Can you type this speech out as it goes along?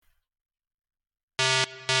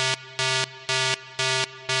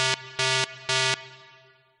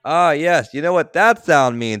Ah, yes. You know what that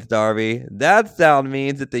sound means, Darby? That sound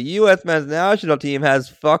means that the U.S. men's national team has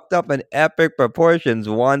fucked up in epic proportions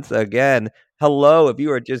once again. Hello, if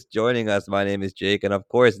you are just joining us, my name is Jake, and of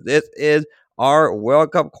course, this is our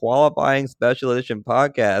World Cup qualifying special edition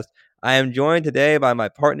podcast. I am joined today by my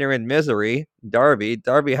partner in misery, Darby.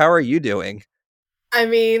 Darby, how are you doing? I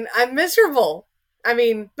mean, I'm miserable. I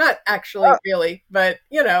mean, not actually, really, but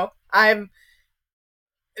I'm.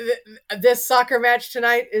 This soccer match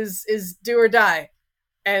tonight is do or die,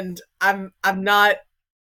 and I'm not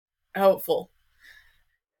hopeful.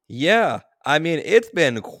 Yeah. I mean, it's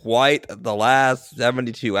been quite the last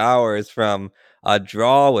 72 hours from a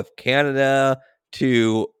draw with Canada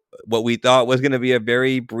to what we thought was going to be a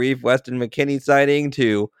very brief Weston McKennie sighting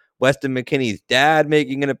to Weston McKennie's dad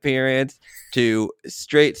making an appearance to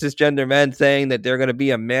straight cisgender men saying that they're going to be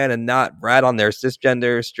a man and not rat on their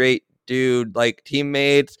cisgender straight dude like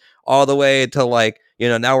teammates all the way to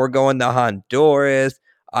now we're going to Honduras.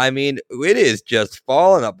 I mean, it is just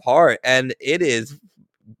falling apart and it is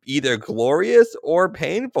either glorious or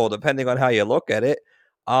painful, depending on how you look at it.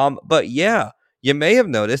 But yeah, you may have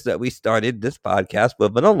noticed that we started this podcast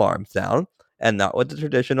with an alarm sound and not with the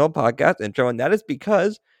traditional podcast intro. And that is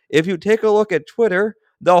because if you take a look at Twitter,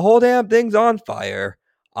 the whole damn thing's on fire.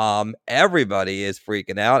 Everybody is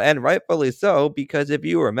freaking out, and rightfully so, because if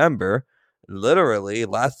you remember, literally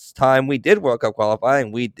last time we did World Cup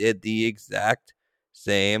qualifying, we did the exact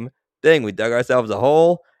same thing. We dug ourselves a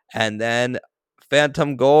hole, and then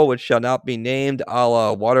phantom goal, which shall not be named, a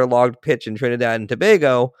la waterlogged pitch in Trinidad and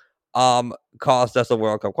Tobago, cost us a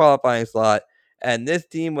World Cup qualifying slot. And this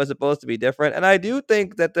team was supposed to be different. And I do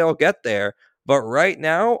think that they'll get there. But right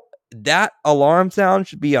now, that alarm sound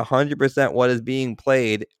should be 100% what is being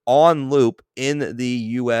played on loop in the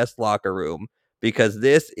U.S. locker room, because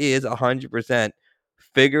this is 100%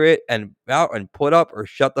 figure it and out and put up or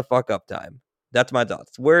shut the fuck up time. That's my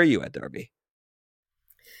thoughts. Where are you at, Darby?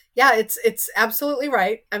 Yeah, it's absolutely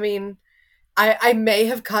right. I mean, I may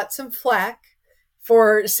have caught some flack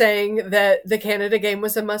for saying that the Canada game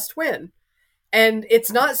was a must win. And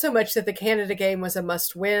it's not so much that the Canada game was a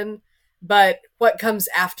must win, but what comes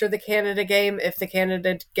after the Canada game, if the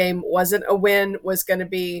Canada game wasn't a win, was going to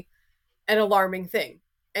be an alarming thing.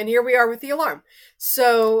 And here we are with the alarm.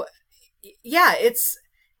 So, yeah, it's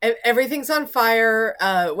everything's on fire.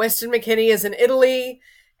 Weston McKennie is in Italy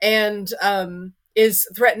and is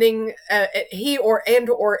threatening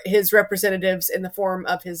or his representatives in the form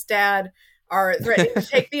of his dad are threatening to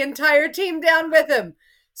take the entire team down with him.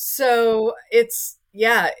 So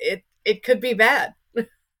it could be bad.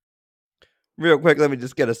 Real quick, let me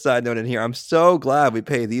just get a side note in here. I'm so glad we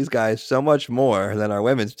pay these guys so much more than our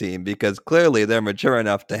women's team because clearly they're mature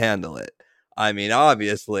enough to handle it. I mean,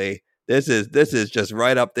 obviously, this is just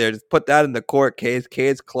right up there. Just put that in the court case.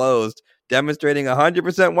 Case closed, demonstrating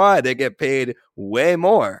 100% why they get paid way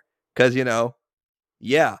more. Because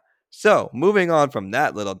yeah. So moving on from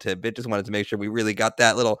that little tidbit, just wanted to make sure we really got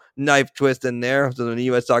that little knife twist in there. So the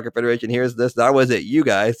U.S. Soccer Federation hears this. That was it. You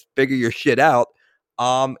guys figure your shit out.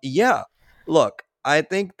 Yeah. Look, I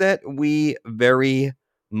think that we very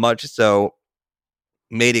much so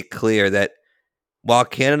made it clear that while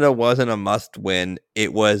Canada wasn't a must win,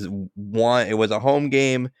 it was one. It was a home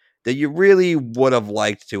game that you really would have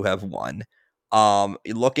liked to have won.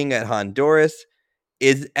 Looking at Honduras,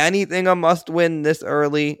 is anything a must win this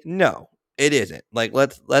early? No, it isn't. Like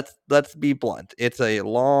let's be blunt. It's a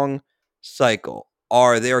long cycle.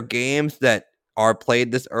 Are there games that are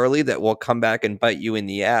played this early that will come back and bite you in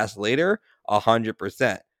the ass later?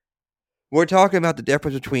 100%. We're talking about the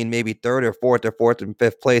difference between maybe third and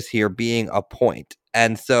fifth place here being a point.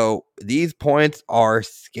 And so these points are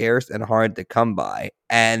scarce and hard to come by.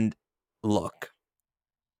 And look,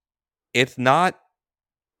 it's not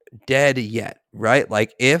dead yet, right?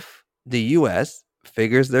 Like if the US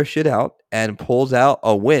figures their shit out and pulls out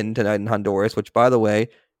a win tonight in Honduras, which by the way,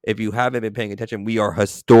 if you haven't been paying attention, we are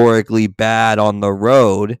historically bad on the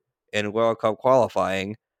road in World Cup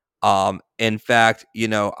qualifying. In fact,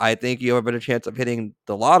 I think you have a better chance of hitting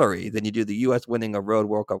the lottery than you do the US winning a road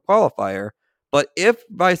World Cup qualifier. But if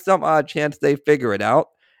by some odd chance they figure it out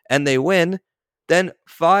and they win, then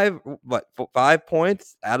 5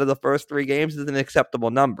 points out of the first 3 games is an acceptable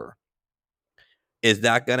number. Is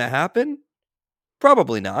that going to happen?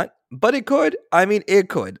 Probably not, but it could. I mean, it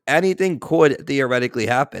could. Anything could theoretically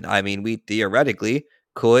happen. I mean, we theoretically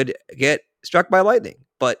could get struck by lightning,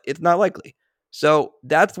 but it's not likely. So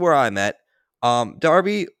that's where I'm at.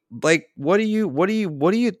 Darby, like, what do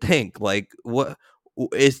you think? Like, what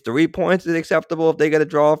is 3 points acceptable if they get a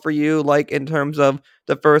draw for you? Like, in terms of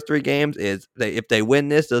the first 3 games, if they win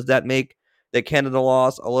this, does that make the Canada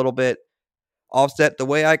loss a little bit offset. The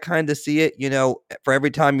way I kind of see it, for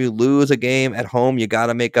every time you lose a game at home, you got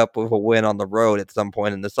to make up with a win on the road at some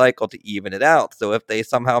point in the cycle to even it out. So if they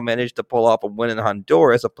somehow manage to pull off a win in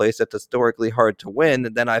Honduras, a place that's historically hard to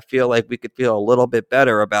win, then I feel like we could feel a little bit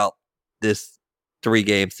better about this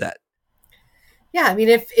 3-game set. Yeah, I mean,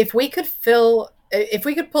 if we could pull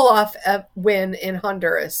off a win in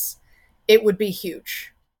Honduras, it would be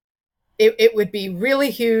huge. It would be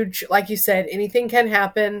really huge. Like you said, anything can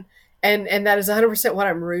happen, and that is 100% what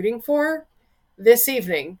I'm rooting for this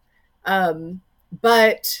evening.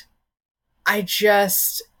 But I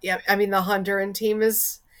just, yeah, I mean, the Honduran team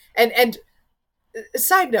is, and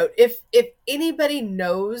side note, if anybody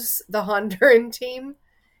knows the Honduran team,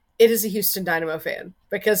 it is a Houston Dynamo fan,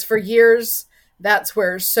 because for years that's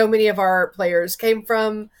where so many of our players came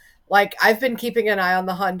from. Like, I've been keeping an eye on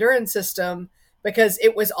the Honduran system because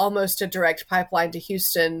it was almost a direct pipeline to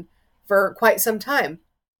Houston for quite some time.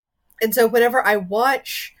 And so whenever I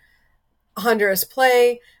watch Honduras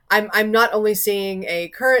play, I'm not only seeing a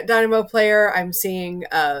current Dynamo player, I'm seeing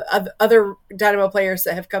other Dynamo players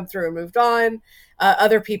that have come through and moved on,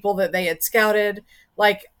 other people that they had scouted.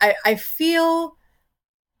 Like, I feel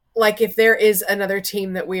like if there is another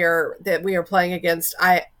team that we are playing against,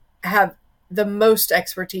 I have the most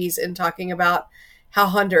expertise in talking about how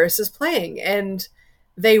Honduras is playing, and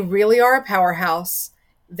they really are a powerhouse.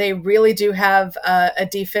 They really do have a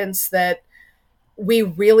defense that we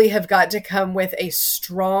really have got to come with a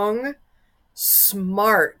strong,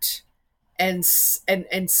 smart, and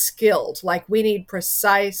skilled. Like, we need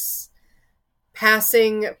precise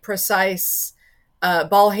passing, precise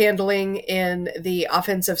ball handling in the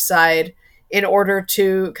offensive side in order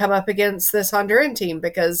to come up against this Honduran team,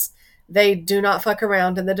 because they do not fuck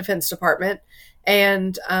around in the defense department.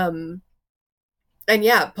 And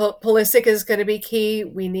yeah, Pulisic is going to be key.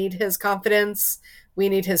 We need his confidence. We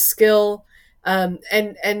need his skill.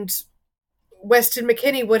 And Weston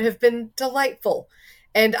McKennie would have been delightful.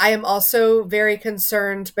 And I am also very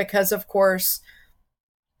concerned because, of course,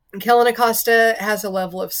 Kellen Acosta has a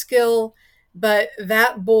level of skill, but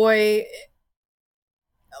that boy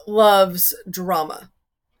loves drama.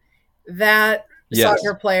 That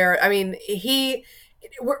soccer player, I mean,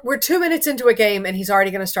 we're 2 minutes into a game and he's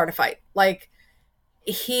already going to start a fight. Like,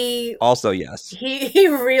 he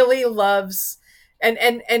really loves, and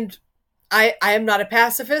I am not a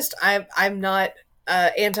pacifist. I'm not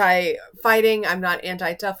anti-fighting. I'm not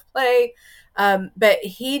anti-tough play. But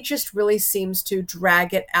he just really seems to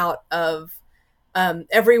drag it out of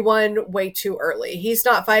everyone way too early. He's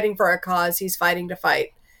not fighting for a cause. He's fighting to fight.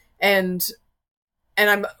 And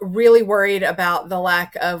I'm really worried about the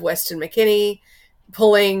lack of Weston McKennie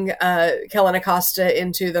pulling Kellen Acosta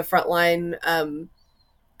into the front line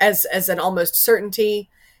as an almost certainty,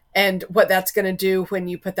 and what that's going to do when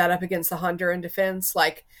you put that up against the Honduran defense.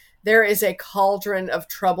 Like, there is a cauldron of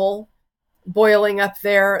trouble boiling up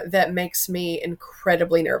there that makes me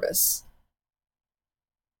incredibly nervous.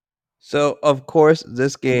 So, of course,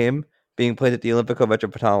 this game being played at the Olimpico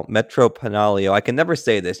Metropolitano, I can never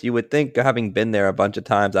say this. You would think, having been there a bunch of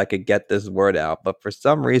times, I could get this word out, but for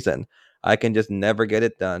some reason, I can just never get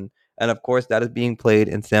it done. And of course, that is being played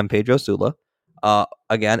in San Pedro Sula.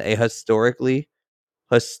 Again, a historically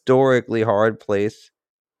hard place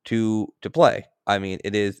to play. I mean,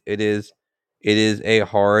 it is a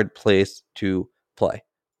hard place to play.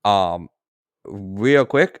 Real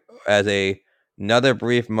quick, as another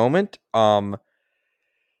brief moment,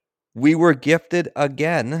 we were gifted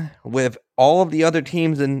again with all of the other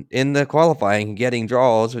teams in the qualifying getting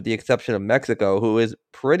draws, with the exception of Mexico, who is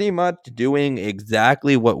pretty much doing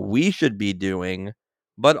exactly what we should be doing,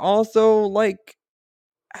 but also, like,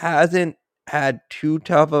 hasn't had too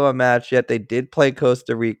tough of a match yet. They did play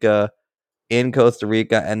Costa Rica in Costa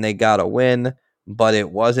Rica, and they got a win, but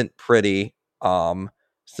it wasn't pretty. So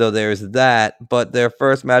there's that. But their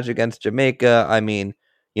first match against Jamaica, I mean,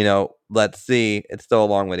 let's see. It's still a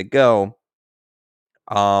long way to go.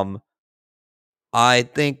 I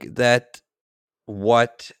think that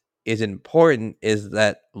what is important is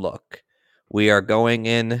that, look, we are going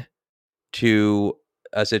in to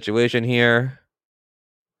a situation here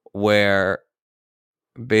where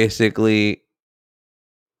basically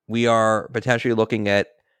we are potentially looking at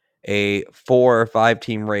a 4 or 5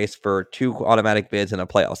 team race for 2 automatic bids and a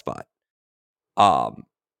playoff spot.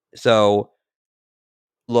 So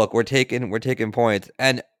look, we're taking points,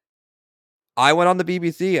 and I went on the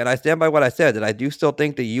BBC and I stand by what I said, that I do still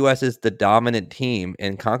think the US is the dominant team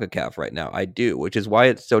in CONCACAF right now. I do, which is why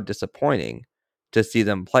it's so disappointing to see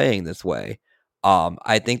them playing this way.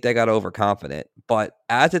 I think they got overconfident, but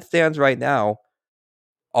as it stands right now,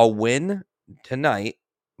 a win tonight,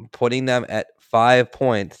 putting them at 5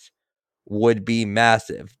 points would be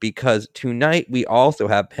massive because tonight we also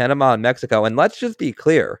have Panama and Mexico. And let's just be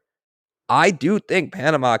clear, I do think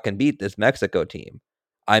Panama can beat this Mexico team.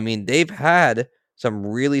 I mean, they've had some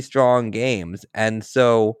really strong games. And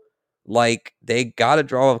so, like, they got a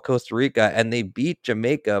draw of Costa Rica and they beat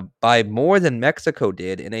Jamaica by more than Mexico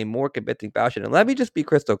did in a more convincing fashion. And let me just be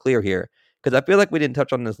crystal clear here, because I feel like we didn't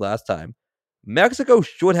touch on this last time. Mexico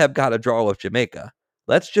should have got a draw with Jamaica.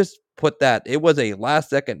 Let's just put that. It was a last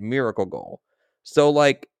second miracle goal. So,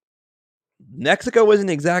 like, Mexico isn't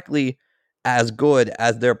exactly as good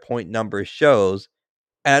as their point number shows.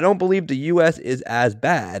 And I don't believe the US is as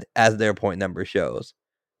bad as their point number shows.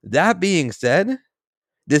 That being said,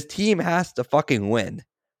 this team has to fucking win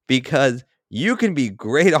because you can be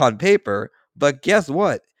great on paper, but guess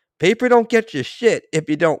what? Paper don't get you shit if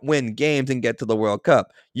you don't win games and get to the World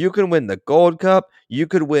Cup. You can win the Gold Cup, you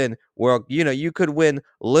could win you could win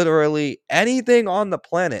literally anything on the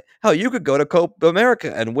planet. Hell, you could go to Copa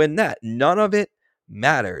America and win that. None of it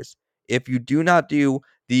matters if you do not do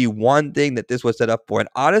the one thing that this was set up for. And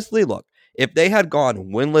honestly, look, if they had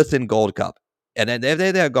gone winless in Gold Cup, and then if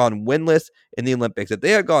they had gone winless in the Olympics, if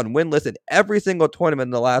they had gone winless in every single tournament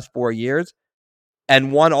in the last 4 years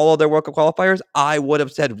and won all of their World Cup qualifiers, I would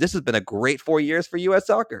have said this has been a great 4 years for U.S.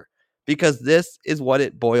 soccer, because this is what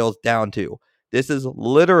it boils down to. This is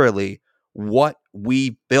literally what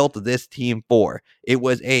we built this team for. It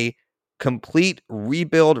was a complete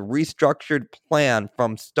rebuild, restructured plan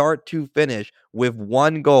from start to finish with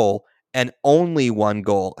one goal and only one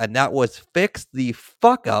goal, and that was fix the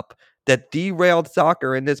fuck up that derailed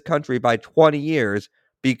soccer in this country by 20 years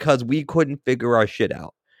because we couldn't figure our shit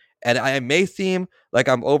out. And I may seem like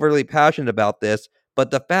I'm overly passionate about this,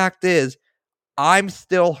 but the fact is, I'm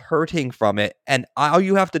still hurting from it. And all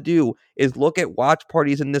you have to do is look at watch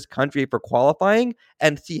parties in this country for qualifying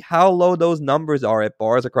and see how low those numbers are at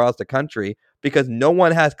bars across the country, because no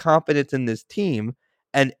one has confidence in this team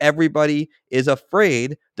and everybody is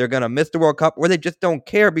afraid they're going to miss the World Cup, or they just don't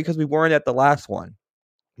care because we weren't at the last one.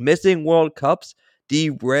 Missing World Cups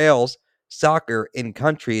derails soccer in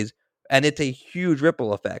countries, and it's a huge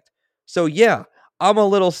ripple effect. So, yeah, I'm a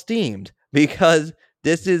little steamed because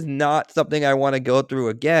this is not something I want to go through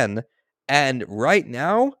again. And right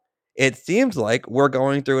now, it seems like we're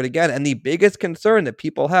going through it again. And the biggest concern that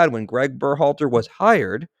people had when Greg Berhalter was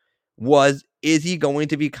hired was, is he going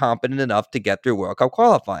to be competent enough to get through World Cup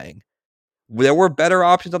qualifying? There were better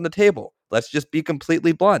options on the table. Let's just be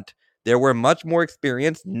completely blunt. There were much more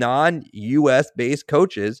experienced non-US based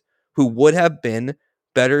coaches who would have been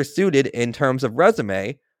better suited in terms of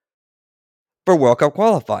resume for World Cup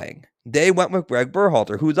qualifying. They went with Greg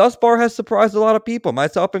Berhalter, who thus far has surprised a lot of people,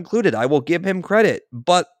 myself included. I will give him credit.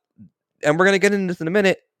 But, and we're going to get into this in a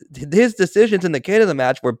minute, his decisions in the Canada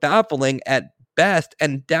match were baffling at best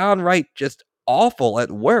and downright just awful at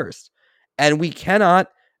worst. And we cannot,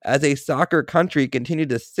 as a soccer country, continue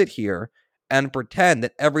to sit here and pretend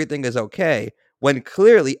that everything is okay when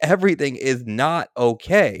clearly everything is not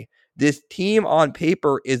okay. This team on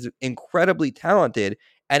paper is incredibly talented.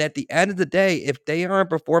 And at the end of the day, if they aren't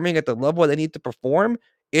performing at the level they need to perform,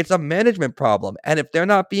 it's a management problem. And if they're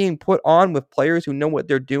not being put on with players who know what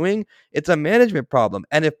they're doing, it's a management problem.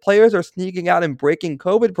 And if players are sneaking out and breaking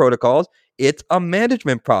COVID protocols, it's a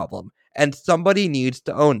management problem. And somebody needs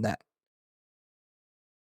to own that.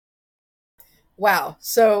 Wow.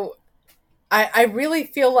 So I really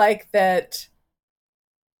feel like that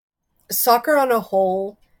soccer on a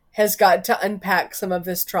whole has got to unpack some of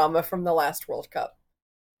this trauma from the last World Cup.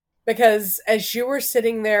 Because as you were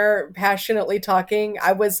sitting there passionately talking,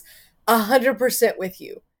 I was 100% with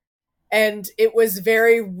you. And it was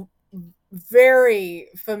very, very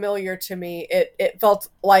familiar to me. It felt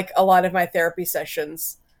like a lot of my therapy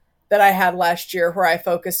sessions that I had last year where I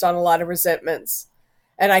focused on a lot of resentments.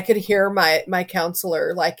 And I could hear my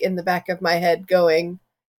counselor like in the back of my head going,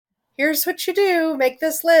 here's what you do, make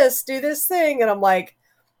this list, do this thing. And I'm like,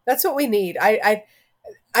 that's what we need. I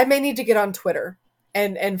may need to get on Twitter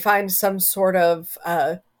and find some sort of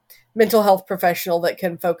mental health professional that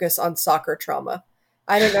can focus on soccer trauma.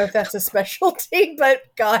 I don't know if that's a specialty,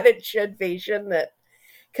 but God, it should be, shouldn't it?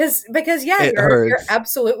 Because yeah, you're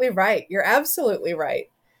absolutely right. You're absolutely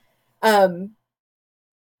right. And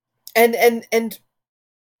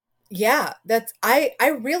yeah, that's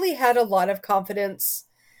I really had a lot of confidence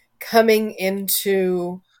coming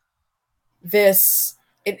into this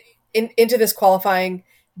into this qualifying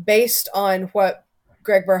based on what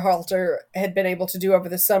Greg Berhalter had been able to do over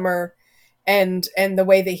the summer and the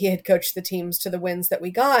way that he had coached the teams to the wins that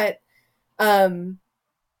we got.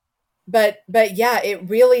 But yeah, it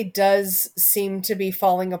really does seem to be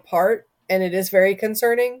falling apart, and it is very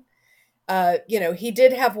concerning. He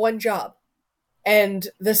did have one job, and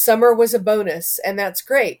the summer was a bonus, and that's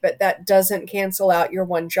great, but that doesn't cancel out your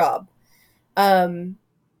one job. Um,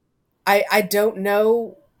 I don't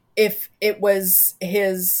know if it was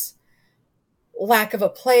his lack of a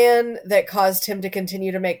plan that caused him to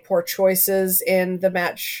continue to make poor choices in the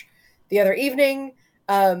match the other evening.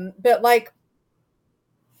 But like,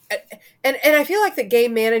 and I feel like the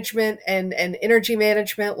game management and energy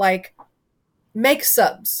management, like, make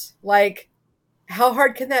subs. Like, how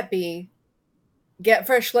hard can that be? Get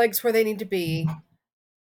fresh legs where they need to be.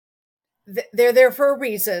 They're there for a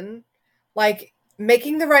reason. Like,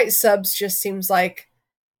 making the right subs just seems like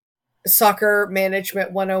soccer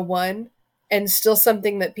management 101, and still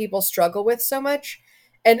something that people struggle with so much.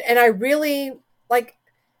 And I really, like,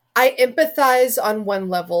 I empathize on one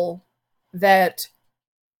level that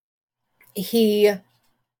he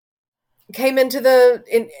came into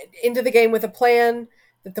the game with a plan,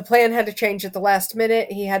 that the plan had to change at the last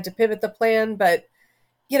minute. He had to pivot the plan, but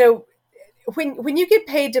you know, when you get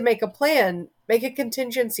paid to make a plan, make a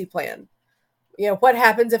contingency plan. What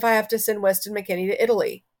happens if I have to send Weston McKennie to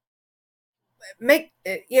Italy? Make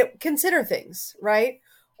consider things, right?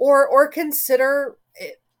 Or consider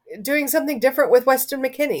doing something different with Weston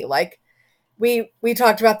McKennie. Like, we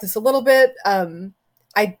talked about this a little bit.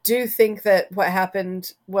 I do think that what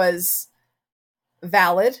happened was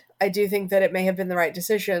valid. I do think that it may have been the right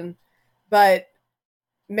decision, but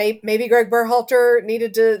maybe Greg Berhalter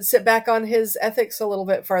needed to sit back on his ethics a little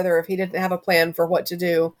bit further if he didn't have a plan for what to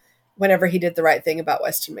do whenever he did the right thing about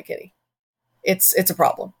Weston McKennie. It's a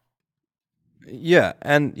problem. Yeah,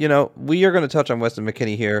 and we are going to touch on Weston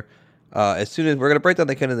McKennie here as soon as we're going to break down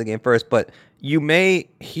the end of the game first. But you may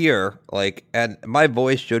hear and my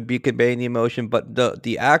voice should be conveying the emotion, but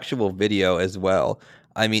the actual video as well.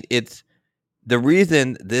 I mean, it's the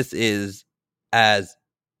reason this is as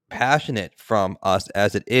passionate from us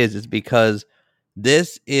as it is because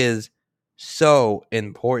this is so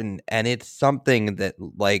important, and it's something that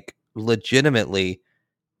legitimately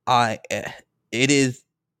it is.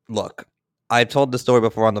 Look, I've told the story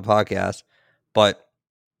before on the podcast, but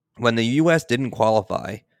when the U.S. didn't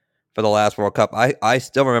qualify for the last World Cup, I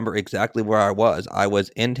still remember exactly where I was. I was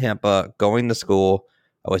in Tampa going to school.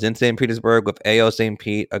 I was in St. Petersburg with AO St.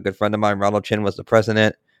 Pete. A good friend of mine, Ronald Chin, was the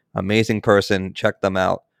president. Amazing person. Check them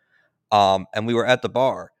out. And we were at the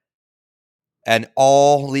bar. And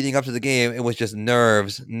all leading up to the game, it was just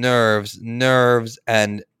nerves,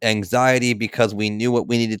 and anxiety because we knew what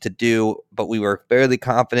we needed to do, but we were fairly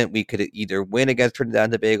confident we could either win against Trinidad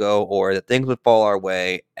and Tobago or that things would fall our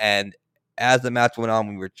way. And as the match went on,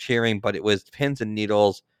 we were cheering, but it was pins and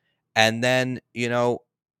needles. And then,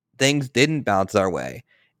 things didn't bounce our way.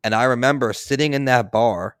 And I remember sitting in that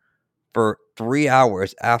bar for 3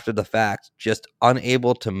 hours after the fact, just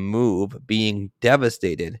unable to move, being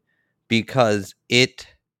devastated because it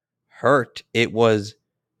hurt. It was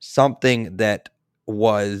something that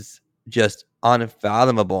was just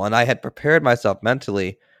unfathomable. And I had prepared myself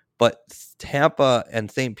mentally, but Tampa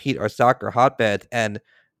and St. Pete are soccer hotbeds. And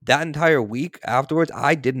that entire week afterwards,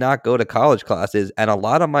 I did not go to college classes. And a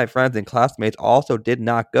lot of my friends and classmates also did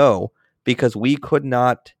not go because we could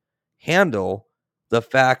not handle the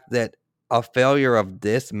fact that a failure of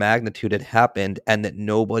this magnitude had happened and that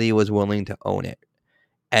nobody was willing to own it.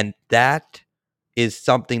 And that is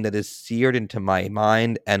something that is seared into my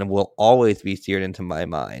mind and will always be seared into my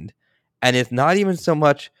mind. And it's not even so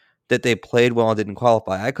much that they played well and didn't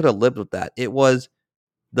qualify. I could have lived with that. It was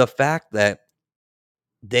the fact that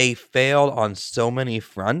they failed on so many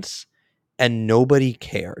fronts and nobody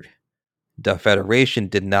cared. The federation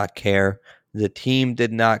did not care. The team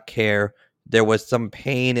did not care. There was some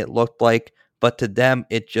pain, it looked like, but to them,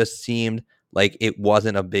 it just seemed like it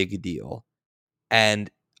wasn't a big deal. And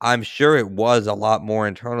I'm sure it was a lot more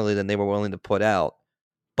internally than they were willing to put out.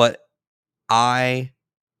 But I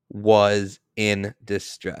was in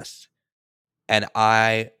distress. And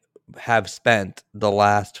I have spent the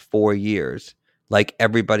last 4 years, like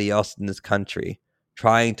everybody else in this country,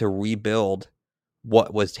 trying to rebuild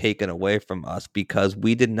what was taken away from us because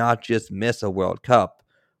we did not just miss a World Cup.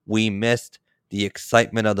 We missed the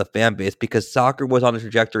excitement of the fan base because soccer was on a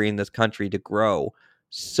trajectory in this country to grow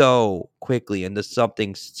so quickly into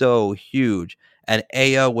something so huge. And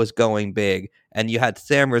AO was going big, and you had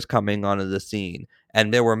Samers coming onto the scene,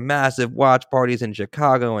 and there were massive watch parties in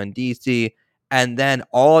Chicago and DC. And then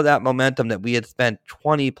all of that momentum that we had spent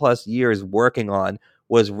 20 plus years working on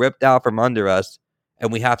was ripped out from under us,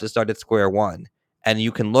 and we have to start at square one. And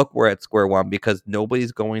you can look, we're at square one because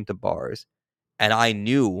nobody's going to bars. And I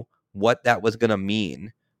knew what that was going to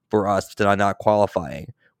mean for us to not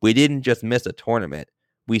qualifying. We didn't just miss a tournament.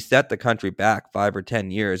 We set the country back 5 or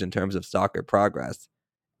 10 years in terms of soccer progress.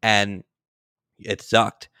 And it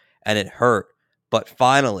sucked and it hurt. But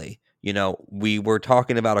finally, we were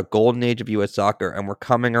talking about a golden age of U.S. soccer, and we're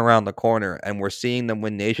coming around the corner, and we're seeing them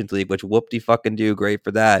win Nations League, which whoop-de-fucking-do, great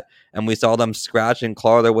for that. And we saw them scratch and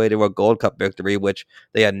claw their way to a Gold Cup victory, which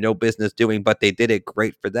they had no business doing, but they did it,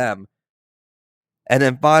 great for them. And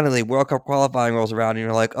then finally, World Cup qualifying rolls around, and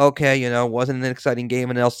you're like, okay, wasn't an exciting game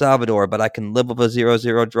in El Salvador, but I can live with a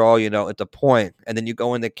 0-0 draw, it's a point. And then you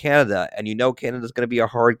go into Canada, and Canada's going to be a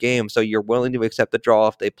hard game, so you're willing to accept the draw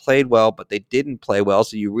if they played well, but they didn't play well,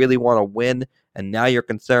 so you really want to win, and now you're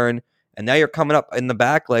concerned. And now you're coming up in the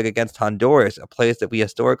back leg against Honduras, a place that we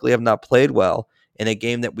historically have not played well, in a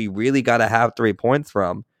game that we really got to have 3 points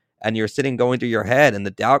from. And you're sitting going through your head, and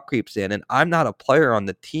the doubt creeps in. And I'm not a player on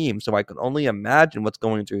the team, so I can only imagine what's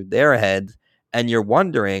going through their heads. And you're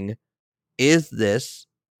wondering, is this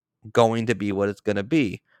going to be what it's going to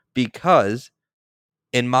be? Because,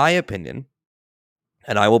 in my opinion,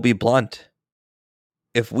 and I will be blunt,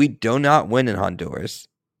 if we do not win in Honduras,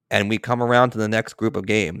 and we come around to the next group of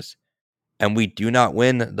games, and we do not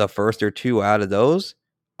win the first or 2 out of those,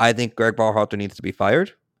 I think Greg Berhalter needs to be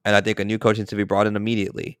fired, and I think a new coach needs to be brought in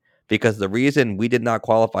immediately. Because the reason we did not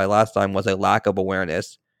qualify last time was a lack of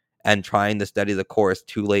awareness and trying to steady the course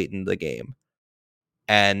too late in the game.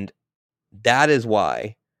 And that is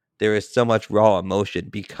why there is so much raw emotion,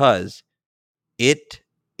 because it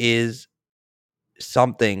is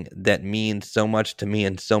something that means so much to me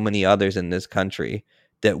and so many others in this country,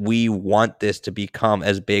 that we want this to become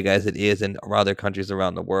as big as it is in other countries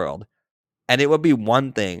around the world. And it would be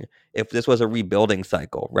one thing if this was a rebuilding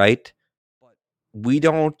cycle, right?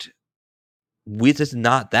 But this is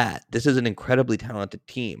not that. This is an incredibly talented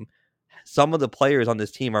team. Some of the players on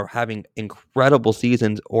this team are having incredible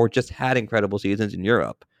seasons or just had incredible seasons in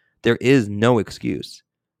Europe. There is no excuse.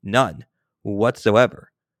 None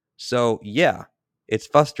whatsoever. So, yeah, it's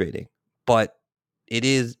frustrating, but it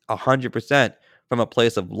is 100% from a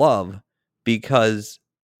place of love, because,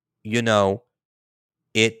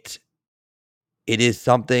 it is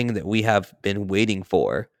something that we have been waiting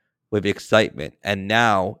for with excitement. And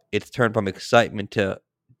now it's turned from excitement to,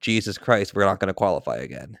 Jesus Christ, we're not going to qualify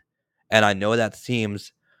again. And I know that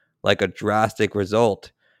seems like a drastic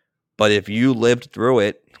result, but if you lived through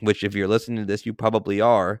it, which if you're listening to this, you probably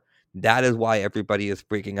are, that is why everybody is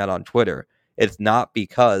freaking out on Twitter. It's not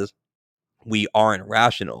because we aren't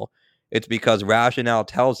rational. It's because rationale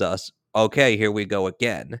tells us, okay, here we go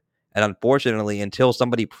again. And unfortunately, until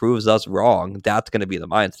somebody proves us wrong, that's going to be the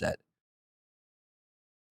mindset.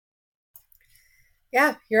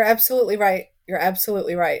 Yeah, you're absolutely right. You're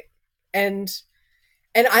absolutely right. And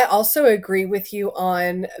I also agree with you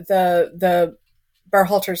on the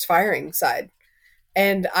Berhalter's firing side.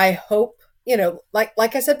 And I hope,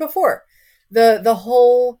 like I said before, the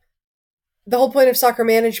whole point of soccer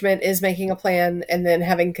management is making a plan and then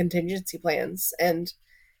having contingency plans. And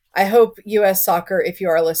I hope U.S. Soccer, if you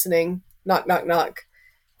are listening, knock, knock, knock.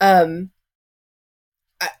 I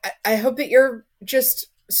hope that you're just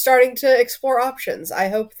starting to explore options. I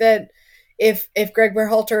hope that if Greg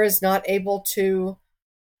Berhalter is not able to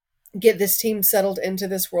get this team settled into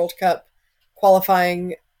this World Cup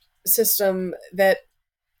qualifying system, that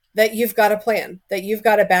you've got a plan, that you've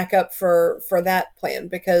got a backup for that plan,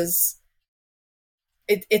 because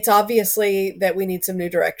it's obviously that we need some new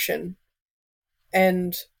direction.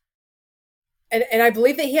 And I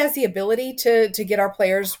believe that he has the ability to get our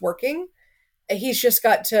players working. He's just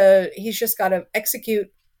got to execute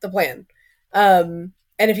the plan. And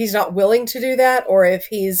if he's not willing to do that, or if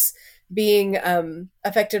he's being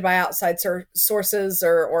affected by outside sources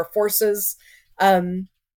or forces,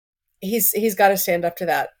 he's got to stand up to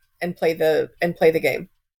that and play the game.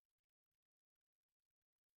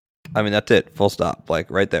 I mean, that's it. Full stop. Like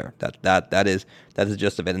right there. That is the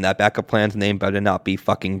gist of it. And that backup plan's name better not be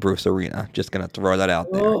fucking Bruce Arena. Just gonna throw that out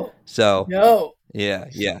there. Oh, so no. Yeah.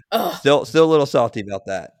 Ugh. Still a little salty about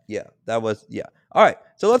that. Yeah. That was All right.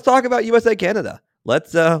 So let's talk about USA Canada.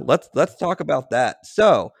 Let's talk about that.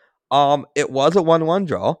 So it was a 1-1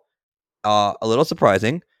 draw. A little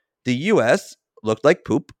surprising. The US looked like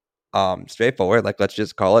poop. Straightforward. Like, let's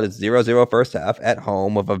just call it a 0-0 first half at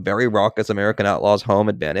home with a very raucous American Outlaws home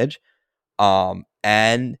advantage.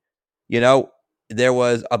 And there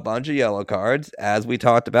was a bunch of yellow cards. As we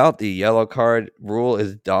talked about, the yellow card rule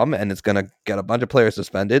is dumb, and it's going to get a bunch of players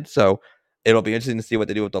suspended. So it'll be interesting to see what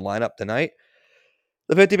they do with the lineup tonight.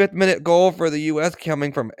 The 55th minute goal for the U.S.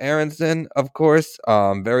 coming from Aronson, of course.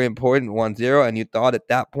 Very important, 1-0. And you thought at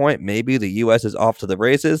that point, maybe the U.S. is off to the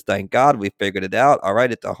races. Thank God we figured it out. All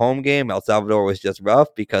right, it's a home game. El Salvador was just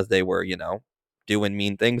rough because they were, doing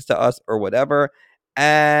mean things to us or whatever.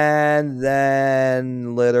 And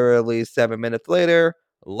then literally 7 minutes later,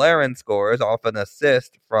 Laren scores off an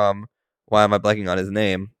assist from, why am I blanking on his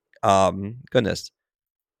name? Goodness.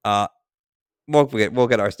 Uh, we'll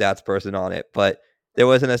get our stats person on it, but there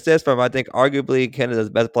was an assist from, I think, arguably Canada's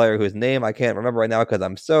best player, whose name I can't remember right now because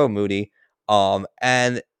I'm so moody.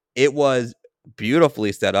 And it was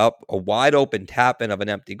beautifully set up, a wide open tap in of an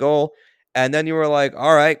empty goal. And then you were like,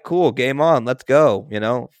 all right, cool, game on, let's go.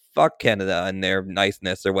 Fuck Canada and their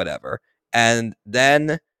niceness or whatever. And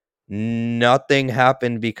then nothing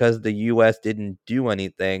happened because the US didn't do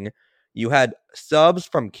anything. You had subs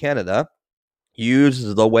from Canada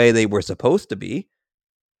used the way they were supposed to be,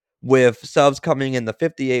 with subs coming in the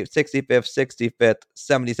 58th, 65th, 65th,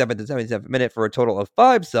 77th, and 77th minute for a total of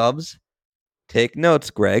 5 subs. Take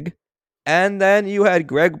notes, Greg. And then you had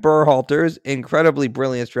Greg Berhalter's incredibly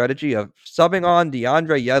brilliant strategy of subbing on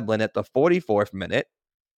DeAndre Yedlin at the 44th minute.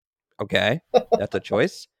 Okay, that's a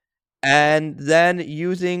choice. And then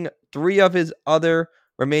using 3 of his other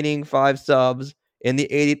remaining 5 subs in the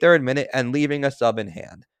 83rd minute and leaving a sub in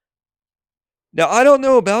hand. Now, I don't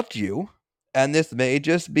know about you, and this may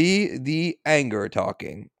just be the anger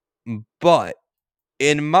talking, but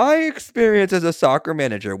in my experience as a soccer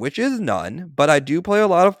manager, which is none, but I do play a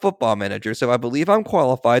lot of football manager, so I believe I'm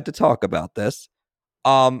qualified to talk about this.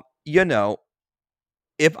 You know,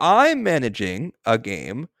 if I'm managing a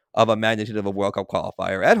game of a magnitude of a World Cup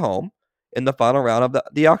qualifier at home in the final round of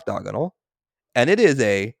the octagonal, and it is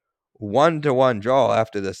a 1-1 draw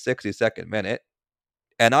after the 62nd minute,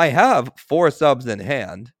 and I have 4 subs in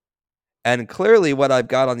hand, and clearly what I've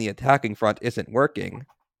got on the attacking front isn't working.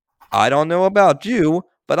 I don't know about you,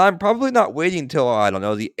 but I'm probably not waiting till, I don't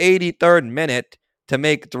know, the 83rd minute to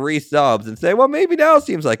make 3 subs and say, well, maybe now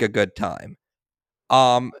seems like a good time.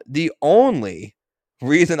 The only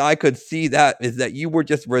reason I could see that is that you were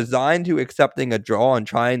just resigned to accepting a draw and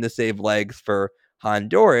trying to save legs for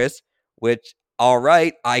Honduras, which, all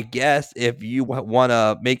right, I guess if you want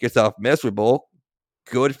to make yourself miserable,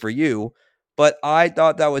 good for you. But I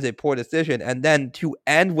thought that was a poor decision. And then to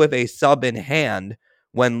end with a sub in hand,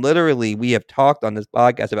 when literally we have talked on this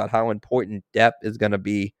podcast about how important depth is going to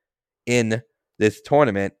be in this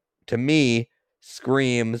tournament, to me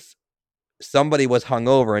screams somebody was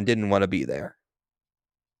hungover and didn't want to be there.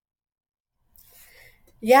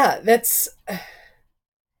 Yeah, that's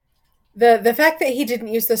the fact that he didn't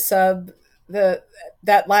use the sub, that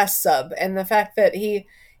last sub, and the fact that he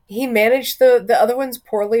managed the other ones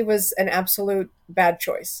poorly was an absolute bad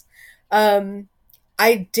choice.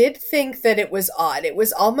 I did think that it was odd. It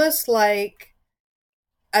was almost like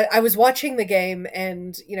I was watching the game,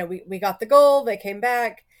 and we got the goal, they came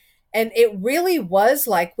back, and it really was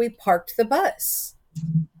like we parked the bus.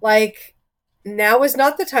 Like, now is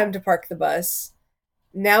not the time to park the bus.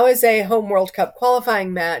 Now is a home World Cup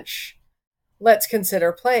qualifying match. Let's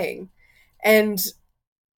consider playing. And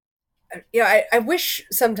I wish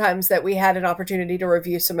sometimes that we had an opportunity to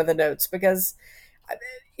review some of the notes, because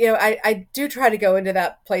I do try to go into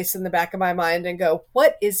that place in the back of my mind and go,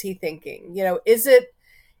 what is he thinking? Is it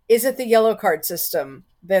the yellow card system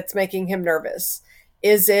that's making him nervous?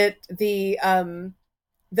 Is it the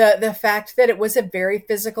fact that it was a very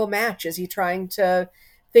physical match? Is he trying to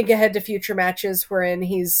think ahead to future matches wherein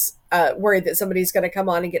he's worried that somebody's going to come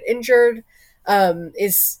on and get injured?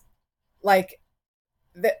 Is like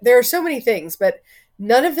there are so many things, but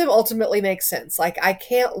none of them ultimately make sense. Like, I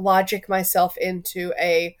can't logic myself into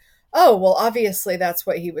oh, well, obviously that's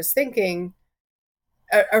what he was thinking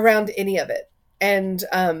around any of it. And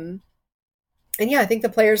yeah, I think the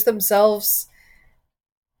players themselves,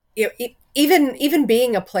 even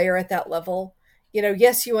being a player at that level,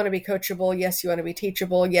 yes, you want to be coachable. Yes, you want to be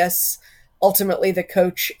teachable. Yes, ultimately the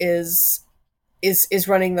coach is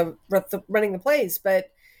running the plays.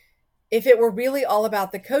 But if it were really all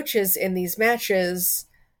about the coaches in these matches,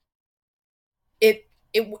 it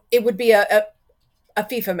would be a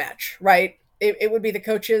FIFA match, right? It would be the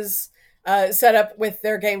coaches set up with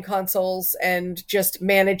their game consoles and just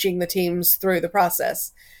managing the teams through the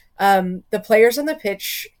process. The players on the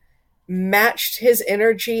pitch matched his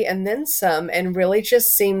energy and then some, and really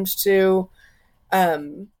just seemed to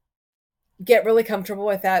get really comfortable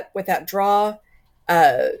with that draw,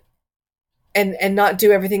 and not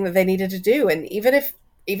do everything that they needed to do. And even if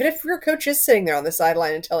your coach is sitting there on the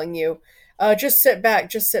sideline and telling you, just sit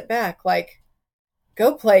back, like,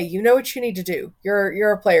 go play. You know what you need to do.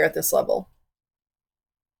 You're a player at this level.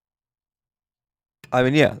 I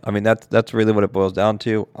mean, yeah. I mean, that's really what it boils down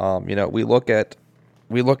to. We look at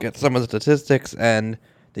some of the statistics, and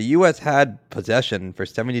the U.S. had possession for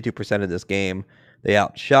 72% of this game. They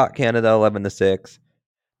outshot Canada 11-6.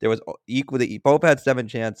 There was equal. They both had 7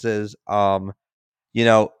 chances. The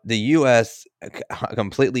U.S.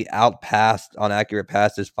 completely outpassed on accurate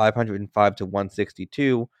passes, 505 to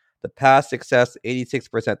 162. The pass success,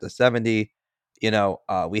 86% to 70.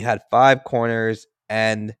 We had 5 corners,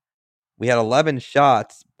 and we had 11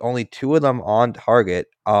 shots, only 2 of them on target.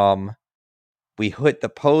 We hit the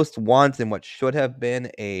post once in what should have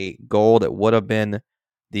been a goal that would have been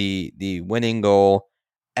the winning goal.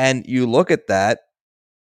 And you look at that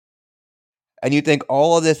and you think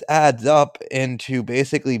all of this adds up into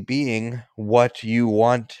basically being what you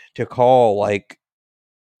want to call like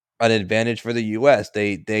an advantage for the US.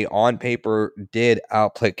 They on paper did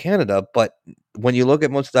outplay Canada, but when you look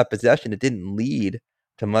at most of that possession, it didn't lead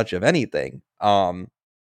to much of anything.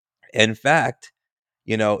 In fact,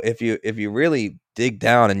 if you really dig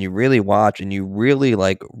down and you really watch and you really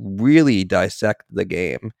really dissect the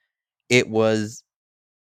game, it was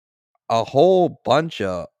a whole bunch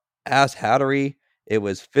of ass hattery. It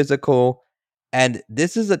was physical. And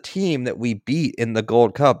this is a team that we beat in the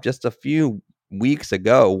Gold Cup just a few weeks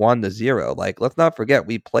ago, 1-0. Like, let's not forget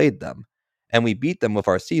we played them and we beat them with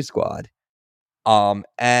our C squad.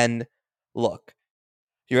 And look,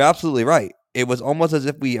 you're absolutely right. It was almost as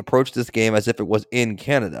if we approached this game as if it was in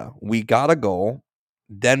Canada. We got a goal,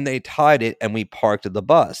 then they tied it, and we parked the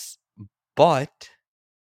bus. But,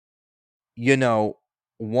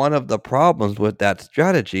 one of the problems with that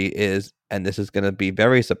strategy is, and this is going to be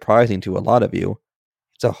very surprising to a lot of you,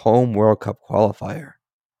 it's a home World Cup qualifier,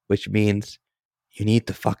 which means you need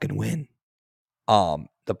to fucking win.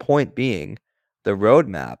 The point being, the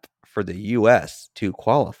roadmap for the US to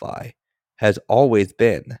qualify has always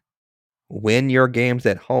been win your games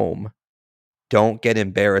at home, don't get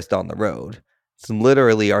embarrassed on the road. It's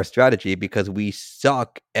literally our strategy because we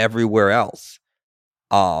suck everywhere else.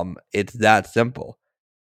 It's that simple.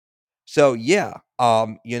 So yeah,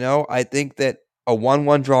 I think that a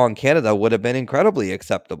 1-1 draw in Canada would have been incredibly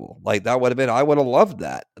acceptable. Like I would have loved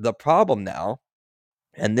that. The problem now,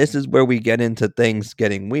 and this is where we get into things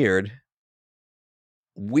getting weird,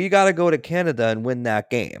 we got to go to Canada and win that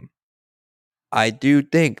game. I do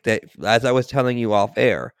think that, as I was telling you off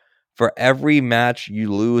air, for every match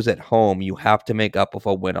you lose at home, you have to make up with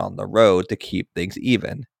a win on the road to keep things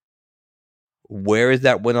even. Where is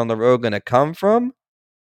that win on the road going to come from?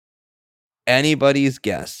 Anybody's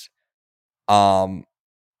guess.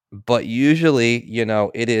 But usually,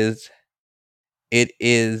 it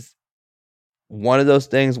is one of those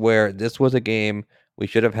things where this was a game we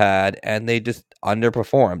should have had and they just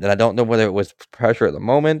underperformed. And I don't know whether it was pressure at the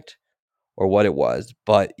moment or what it was,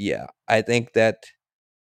 but yeah, I think that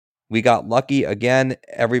we got lucky again.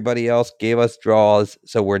 Everybody else gave us draws,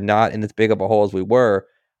 so we're not in as big of a hole as we were,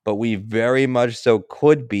 but we very much so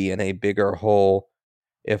could be in a bigger hole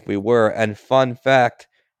if we were. And fun fact,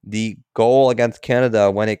 the goal against Canada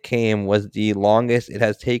when it came was the longest it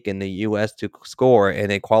has taken the U.S. to score in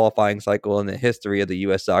a qualifying cycle in the history of the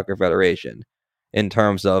U.S. Soccer Federation in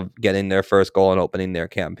terms of getting their first goal and opening their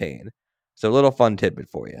campaign. So a little fun tidbit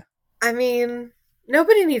for you. I mean,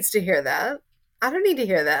 nobody needs to hear that. I don't need to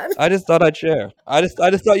hear that. I just thought I'd share. I just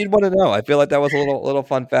thought you'd want to know. I feel like that was a little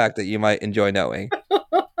fun fact that you might enjoy knowing.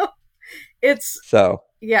 It's so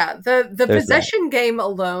yeah, the possession game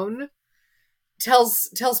alone tells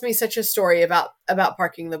me such a story about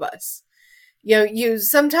parking the bus. You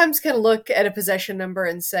sometimes can look at a possession number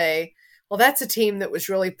and say, well, that's a team that was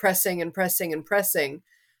really pressing and pressing and pressing.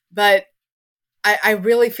 But I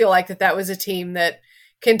really feel like that was a team that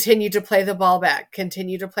continued to play the ball back,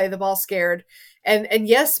 continued to play the ball scared, and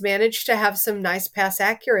yes, managed to have some nice pass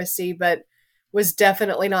accuracy, but was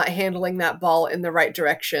definitely not handling that ball in the right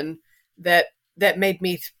direction that made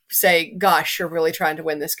me say, gosh, you're really trying to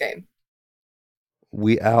win this game.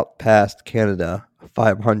 We outpassed Canada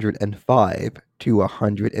 505 to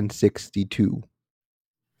 162.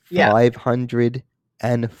 Yeah.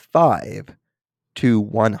 505 to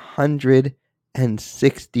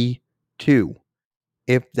 162.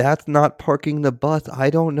 If that's not parking the bus, I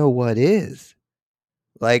don't know what is.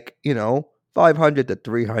 500 to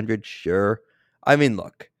 300, sure. I mean,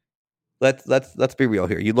 look, let's be real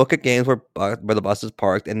here. You look at games where the bus is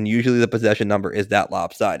parked, and usually the possession number is that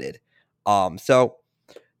lopsided. So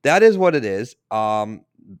that is what it is.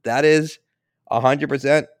 That is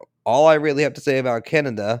 100% all I really have to say about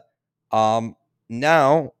Canada.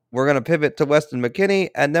 Now we're going to pivot to Weston McKennie,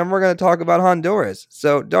 and then we're going to talk about Honduras.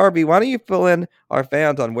 So, Darby, why don't you fill in our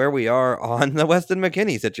fans on where we are on the Weston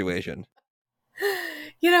McKennie situation?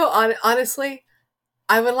 Honestly,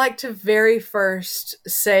 I would like to very first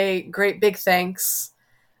say great big thanks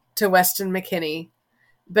to Weston McKennie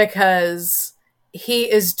because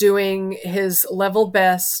he is doing his level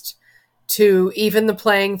best to even the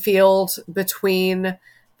playing field between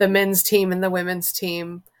the men's team and the women's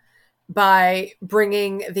team by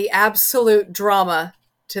bringing the absolute drama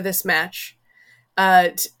to this match.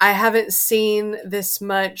 I haven't seen this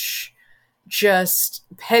much just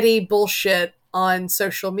petty bullshit on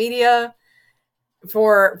social media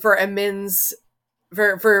for a men's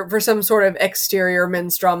for some sort of exterior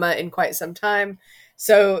men's drama in quite some time.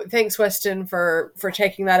 So thanks, Weston, for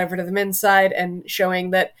taking that over to the men's side and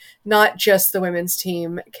showing that not just the women's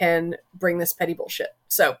team can bring this petty bullshit.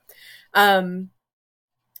 So when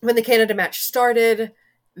the Canada match started,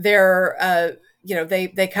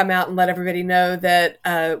 they come out and let everybody know that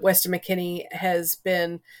Weston McKennie has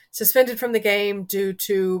been suspended from the game due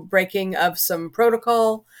to breaking of some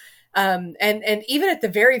protocol. And even at the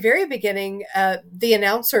very, very beginning, the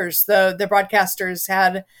announcers, the broadcasters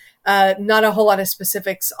had not a whole lot of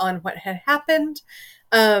specifics on what had happened.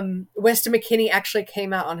 Weston McKennie actually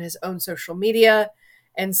came out on his own social media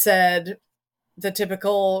and said the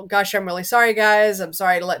typical, gosh, I'm really sorry, guys. I'm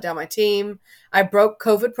sorry to let down my team. I broke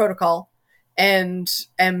COVID protocol and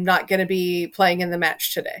am not going to be playing in the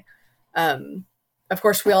match today. Of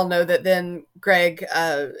course, we all know that then Greg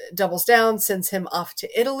doubles down, sends him off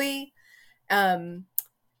to Italy. And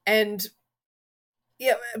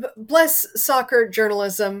yeah, bless soccer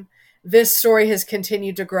journalism. This story has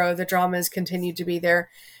continued to grow. The drama has continued to be there.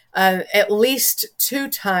 At least 2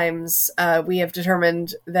 times we have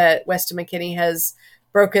determined that Weston McKennie has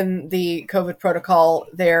broken the COVID protocol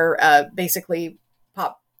there, basically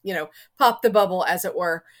pop the bubble, as it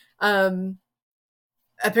were.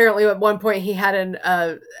 Apparently at one point he had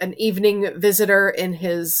an evening visitor in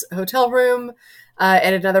his hotel room.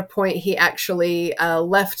 At another point, he actually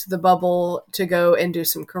left the bubble to go and do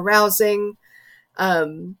some carousing.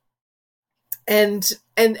 And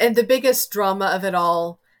the biggest drama of it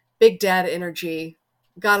all, Big Dad energy.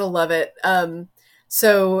 Gotta love it.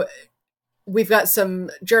 So we've got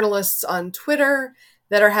some journalists on Twitter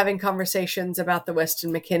that are having conversations about the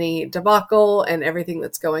Weston McKennie debacle and everything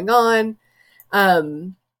that's going on.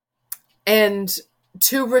 And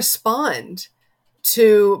to respond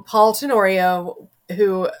to Paul Tenorio,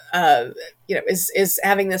 who is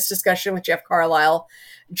having this discussion with Jeff Carlisle,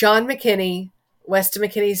 John McKennie, Weston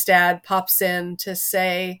McKennie's dad, pops in to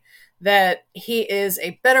say that he is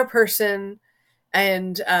a better person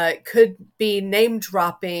and could be name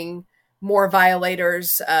dropping more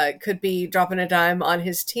violators, could be dropping a dime on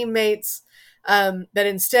his teammates. That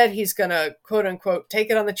instead he's going to, quote unquote, take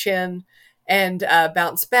it on the chin and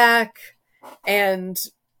bounce back. And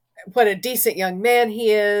what a decent young man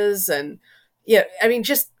he is. And yeah,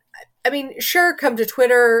 sure, come to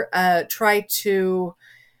Twitter, try to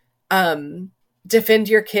defend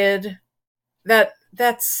your kid.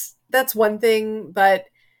 That's one thing, but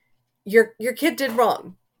your kid did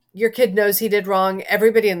wrong. Your kid knows he did wrong.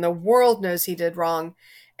 Everybody in the world knows he did wrong.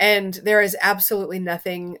 And there is absolutely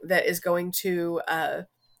nothing that is going to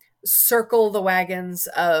circle the wagons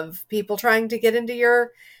of people trying to get into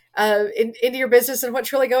your into your business and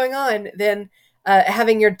what's really going on than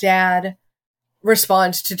having your dad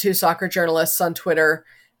respond to 2 soccer journalists on Twitter,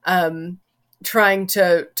 trying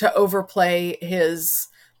to overplay his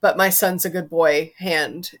 "but my son's a good boy"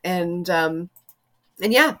 hand. And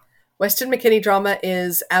yeah, Weston McKennie drama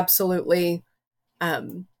is absolutely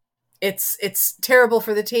it's terrible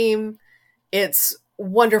for the team. It's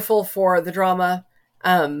wonderful for the drama.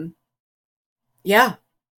 Yeah.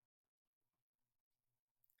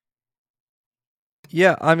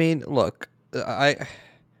 Yeah, I mean, look, I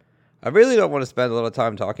really don't want to spend a lot of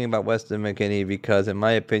time talking about Weston McKennie because, in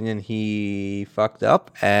my opinion, he fucked up,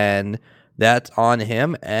 and that's on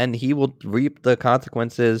him, and he will reap the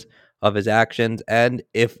consequences of his actions. And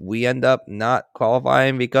if we end up not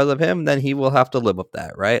qualifying because of him, then he will have to live with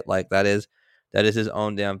that, right? Like that is his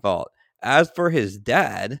own damn fault. As for his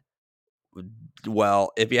dad,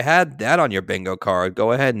 well, if you had that on your bingo card,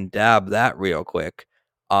 go ahead and dab that real quick,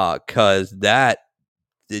 because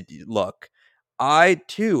look, I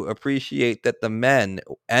too appreciate that the men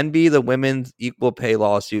envy the women's equal pay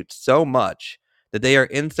lawsuit so much that they are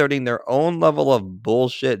inserting their own level of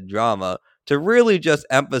bullshit drama to really just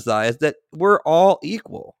emphasize that we're all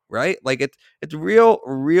equal, right? Like it's real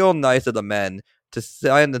nice of the men to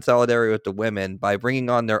sign the solidarity with the women by bringing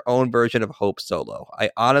on their own version of Hope Solo. I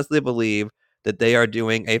honestly believe that they are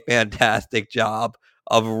doing a fantastic job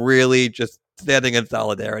of really just standing in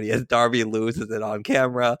solidarity as Darby loses it on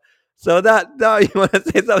camera. So that no, you want to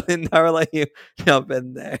say something? I'll let you jump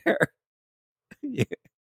in there. Yeah.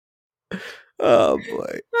 Oh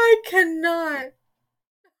boy. I cannot.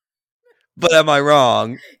 But am I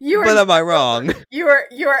wrong? You are But am I not wrong? wrong. You are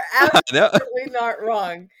No. absolutely not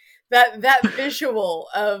wrong. That visual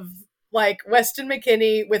of like Weston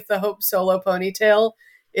McKennie with the Hope Solo ponytail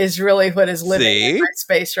is really what is living in See? my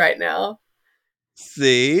space right now.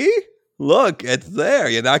 See? Look, it's there.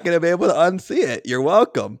 You're not going to be able to unsee it. You're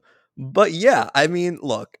welcome. But yeah, I mean,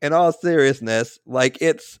 look, in all seriousness, like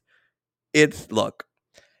look,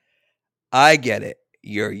 I get it.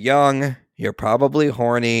 You're young. You're probably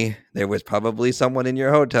horny. There was probably someone in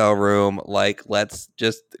your hotel room. Like, let's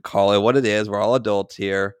just call it what it is. We're all adults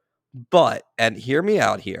here. But, and hear me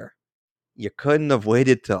out here, you couldn't have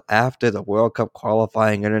waited till after the World Cup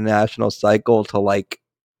qualifying international cycle to like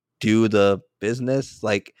do the business.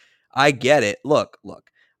 Like, I get it. Look,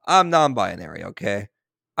 I'm non binary, okay?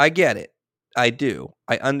 I get it. I do.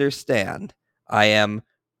 I understand. I am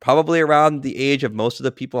probably around the age of most of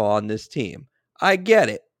the people on this team. I get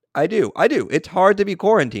it. I do. It's hard to be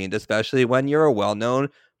quarantined, especially when you're a well known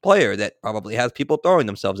player that probably has people throwing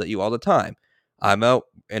themselves at you all the time. I'm a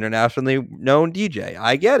internationally known DJ.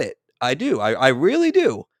 I get it. I do. I really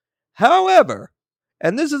do. However,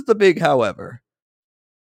 and this is the big however,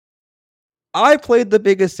 I played the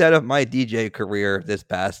biggest set of my DJ career this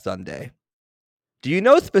past Sunday. Do you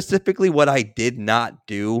know specifically what I did not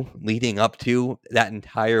do leading up to that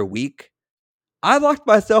entire week? I locked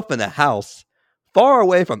myself in a house, far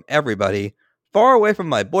away from everybody, far away from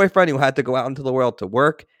my boyfriend who had to go out into the world to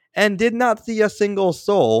work, and did not see a single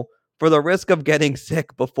soul for the risk of getting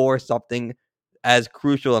sick before something as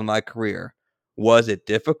crucial in my career. Was it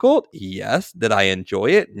difficult? Yes. Did I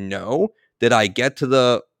enjoy it? No. Did I get to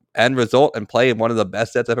the end result and play one of the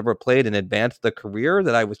best sets I've ever played and advance the career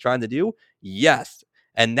that I was trying to do? Yes.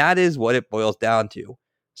 And that is what it boils down to.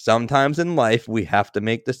 Sometimes in life, we have to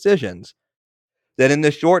make decisions that in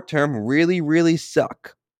the short term really, really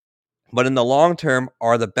suck, but in the long term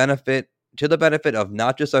are the benefit of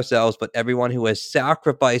not just ourselves, but everyone who has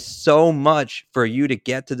sacrificed so much for you to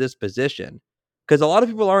get to this position. Because a lot of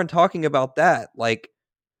people aren't talking about that. Like,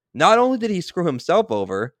 not only did he screw himself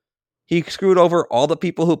over, he screwed over all the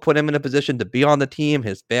people who put him in a position to be on the team,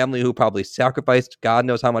 his family who probably sacrificed God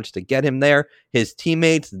knows how much to get him there, his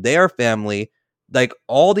teammates, their family, like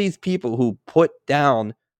all these people who put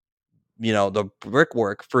down, the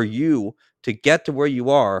brickwork for you to get to where you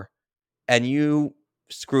are, and you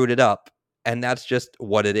screwed it up. And that's just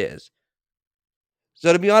what it is.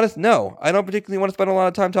 So to be honest, no, I don't particularly want to spend a lot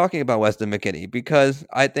of time talking about Weston McKennie because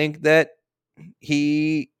I think that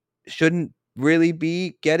he shouldn't really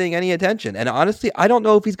be getting any attention. And honestly, I don't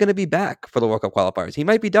know if he's going to be back for the World Cup qualifiers. He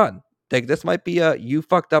might be done. Like, this might be a you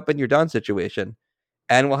fucked up and you're done situation.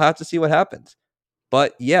 And we'll have to see what happens.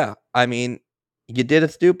 But yeah, I mean, you did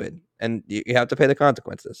it stupid and you have to pay the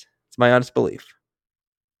consequences. It's my honest belief.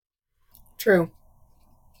 True.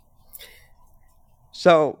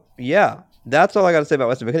 So yeah, that's all I got to say about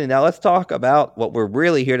Weston McKennie. Now let's talk about what we're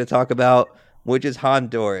really here to talk about, which is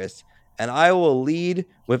Honduras. And I will lead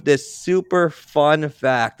with this super fun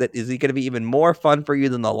fact that is going to be even more fun for you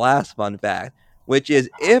than the last fun fact, which is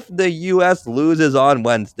if the U.S. loses on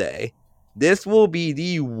Wednesday, this will be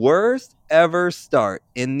the worst ever start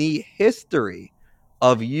in the history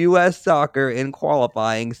of U.S. soccer in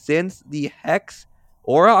qualifying since the hex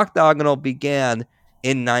or octagonal began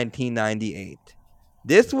in 1998.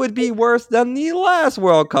 This would be worse than the last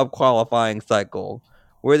World Cup qualifying cycle,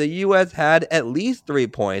 where the U.S. had at least 3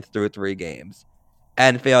 points through 3 games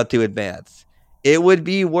and failed to advance. It would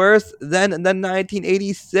be worse than the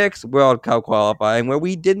 1986 World Cup qualifying, where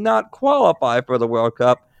we did not qualify for the World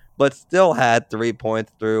Cup, but still had 3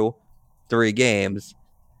 points through 3 games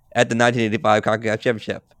at the 1985 CONCACAF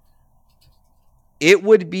Championship. It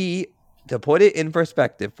would be, to put it in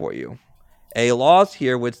perspective for you, a loss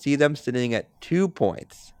here would see them sitting at 2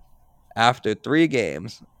 points after 3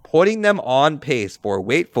 games, putting them on pace for,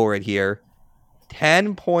 wait for it here,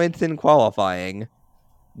 10 points in qualifying,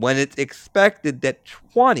 when it's expected that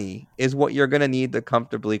 20 is what you're going to need to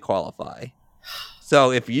comfortably qualify.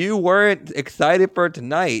 So if you weren't excited for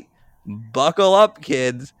tonight, buckle up,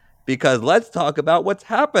 kids, because let's talk about what's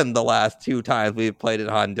happened the last 2 times we've played in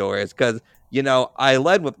Honduras, because I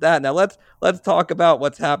led with that. Now let's talk about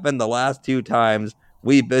what's happened the last 2 times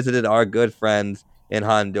we visited our good friends in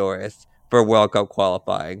Honduras for World Cup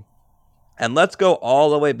qualifying. And let's go all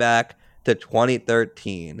the way back to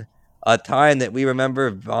 2013, a time that we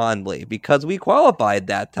remember fondly because we qualified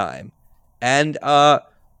that time. And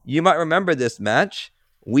you might remember this match.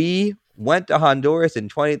 We went to Honduras in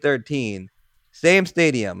 2013, same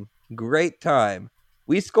stadium, Great time.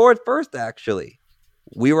 We scored first, actually.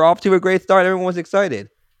 We were off to a great start. Everyone was excited.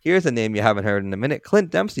 Here's a name you haven't heard in a minute. Clint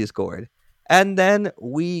Dempsey scored. And then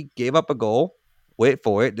we gave up a goal. Wait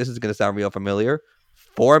for it. This is going to sound real familiar.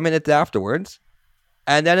 4 minutes afterwards.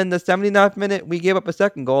 And then in the 79th minute, we gave up a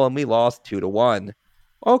second goal and we lost 2-1.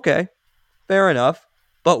 Okay, fair enough.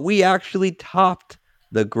 But we actually topped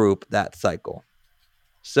the group that cycle.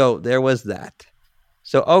 So there was that.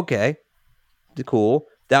 So, okay, cool.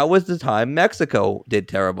 That was the time Mexico did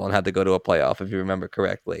terrible and had to go to a playoff, if you remember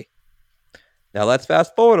correctly. Now let's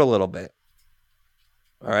fast forward a little bit.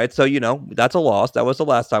 All right, so, that's a loss. That was the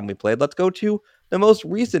last time we played. Let's go to the most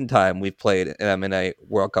recent time we've played in a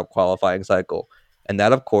World Cup qualifying cycle. And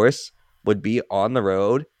that, of course, would be on the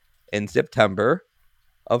road in September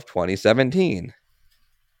of 2017.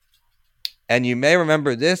 And you may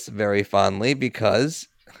remember this very fondly because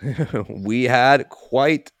we had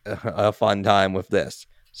quite a fun time with this.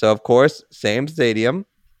 So, of course, same stadium,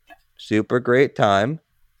 super great time,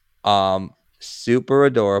 super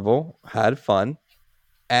adorable, had fun,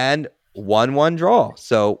 and 1-1 draw.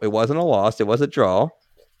 So it wasn't a loss, it was a draw.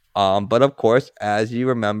 But, of course, as you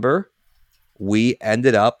remember, we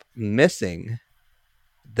ended up missing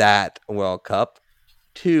that World Cup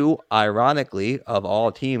to, ironically, of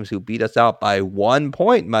all teams who beat us out by 1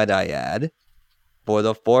 point, might I add, for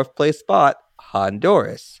the 4th place spot,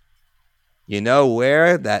 Honduras. You know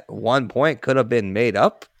where that 1 point could have been made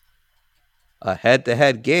up? A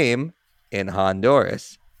head-to-head game in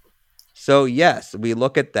Honduras. So, yes, we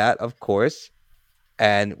look at that, of course,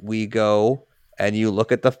 and we go and you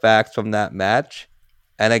look at the facts from that match.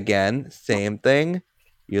 And again, same thing.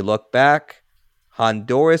 You look back,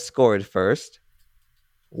 Honduras scored first.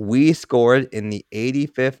 We scored in the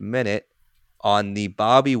 85th minute on the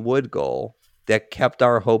Bobby Wood goal that kept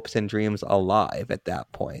our hopes and dreams alive at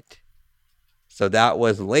that point. So that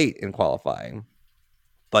was late in qualifying,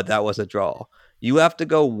 but that was a draw. You have to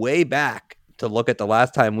go way back to look at the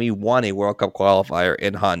last time we won a World Cup qualifier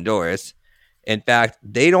in Honduras. In fact,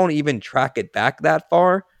 they don't even track it back that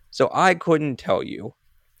far, so I couldn't tell you.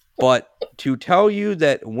 But to tell you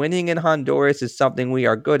that winning in Honduras is something we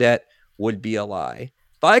are good at would be a lie.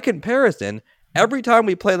 By comparison, every time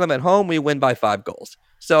we play them at home, we win by 5 goals.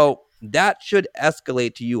 So that should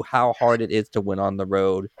escalate to you how hard it is to win on the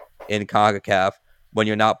road in CONCACAF when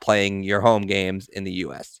you're not playing your home games in the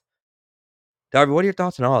U.S. Darby, what are your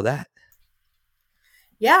thoughts on all of that?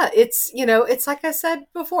 Yeah, it's like I said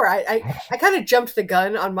before. I kind of jumped the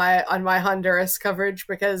gun on my Honduras coverage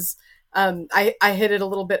because I hit it a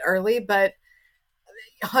little bit early, but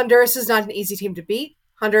Honduras is not an easy team to beat.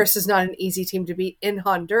 Honduras is not an easy team to beat in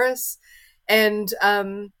Honduras, and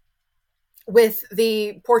with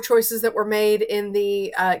the poor choices that were made in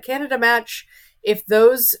the Canada match, if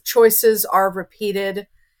those choices are repeated,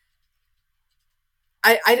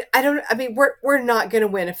 I don't. I mean, we're not going to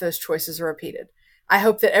win if those choices are repeated. I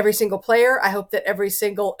hope that every single player, I hope that every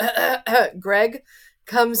single Greg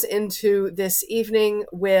comes into this evening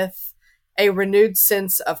with a renewed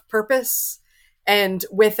sense of purpose and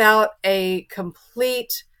without a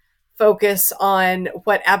complete focus on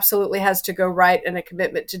what absolutely has to go right and a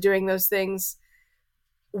commitment to doing those things.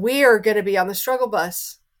 We are going to be on the struggle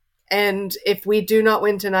bus. And if we do not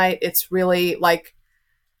win tonight, it's really like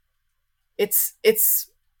it's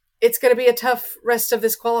going to be a tough rest of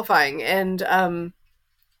this qualifying. And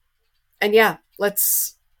yeah,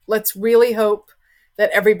 let's really hope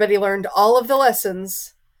that everybody learned all of the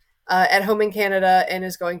lessons at home in Canada and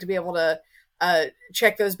is going to be able to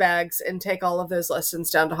check those bags and take all of those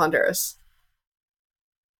lessons down to Honduras.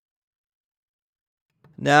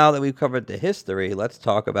 Now that we've covered the history, let's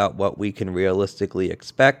talk about what we can realistically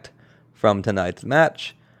expect from tonight's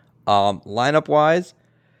match. Lineup-wise,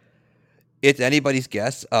 it's anybody's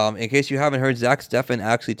guess. In case you haven't heard, Zach Steffen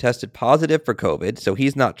actually tested positive for COVID, so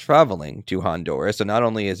he's not traveling to Honduras. So not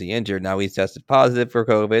only is he injured, now he's tested positive for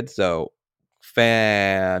COVID. So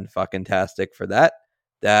fan-fucking-tastic for that.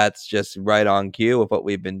 That's just right on cue with what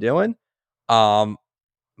we've been doing.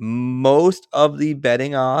 Most of the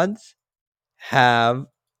betting odds have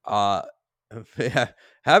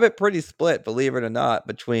it pretty split, believe it or not,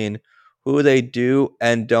 between who they do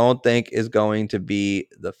and don't think is going to be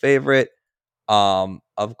the favorite.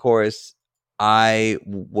 Of course, I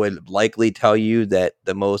would likely tell you that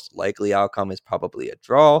the most likely outcome is probably a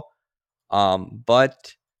draw.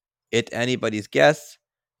 But it's anybody's guess.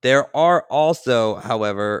 There are also,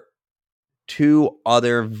 however, 2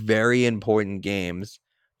 other very important games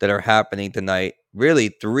that are happening tonight. Really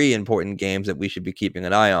 3 important games that we should be keeping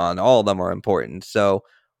an eye on. All of them are important. So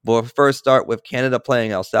we'll first start with Canada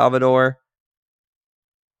playing El Salvador.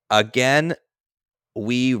 Again,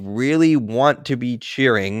 we really want to be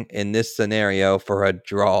cheering in this scenario for a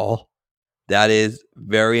draw. That is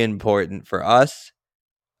very important for us,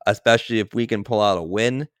 especially if we can pull out a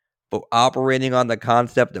win. But operating on the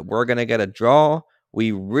concept that we're going to get a draw,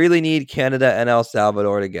 we really need Canada and El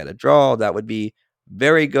Salvador to get a draw. That would be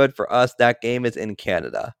very good for us. That game is in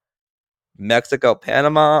Canada. Mexico,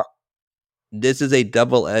 Panama, this is a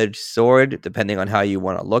double-edged sword, depending on how you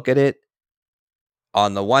want to look at it.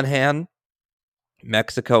 On the one hand,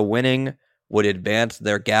 Mexico winning would advance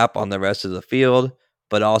their gap on the rest of the field,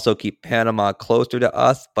 but also keep Panama closer to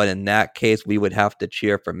us. But in that case, we would have to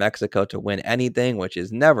cheer for Mexico to win anything, which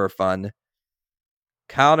is never fun.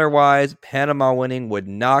 Counterwise, Panama winning would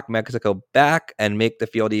knock Mexico back and make the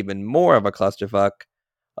field even more of a clusterfuck.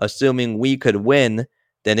 Assuming we could win,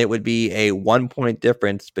 then it would be a 1-point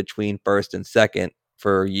difference between first and second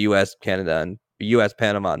for U.S., Canada, and U.S.,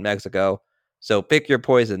 Panama, and Mexico. So pick your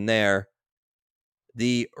poison there.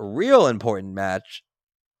 The real important match,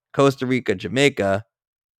 Costa Rica, Jamaica,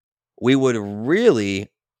 we would really,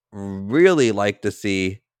 really like to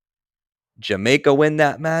see Jamaica win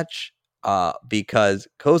that match because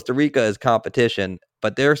Costa Rica is competition,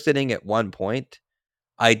 but they're sitting at 1 point.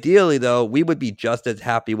 Ideally, though, we would be just as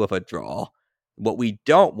happy with a draw. What we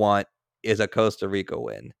don't want is a Costa Rica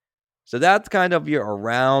win. So that's kind of your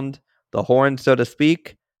around the horn, so to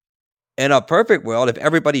speak. In a perfect world, if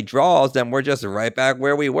everybody draws, then we're just right back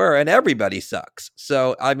where we were and everybody sucks.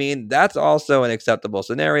 So, I mean, that's also an acceptable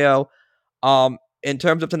scenario. In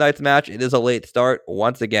terms of tonight's match, it is a late start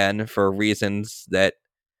once again for reasons that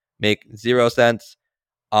make zero sense.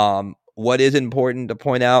 What is important to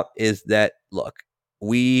point out is that, look,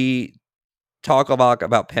 we talk a lot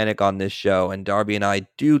about panic on this show, and Darby and I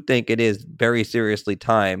do think it is very seriously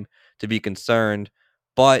time to be concerned,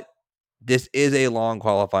 but this is a long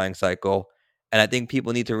qualifying cycle, and I think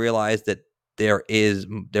people need to realize that there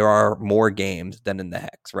are more games than in the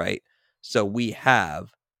Hex, right? So we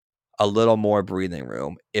have a little more breathing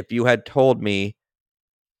room. If you had told me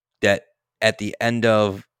that at the end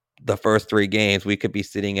of the first 3 games, we could be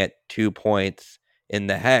sitting at 2 points in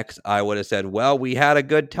the Hex, I would have said, well, we had a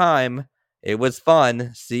good time. It was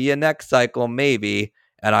fun. See you next cycle, maybe.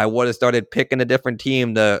 And I would have started picking a different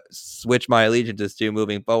team to switch my allegiances to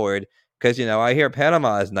moving forward. Because, I hear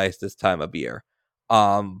Panama is nice this time of year.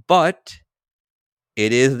 But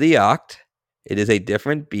it is the Oct. It is a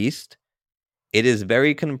different beast. It is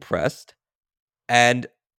very compressed. And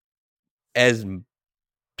as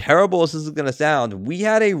terrible as this is going to sound, we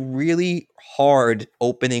had a really hard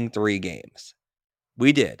opening 3 games.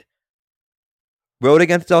 We did. Road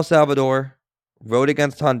against El Salvador, road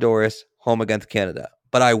against Honduras, home against Canada.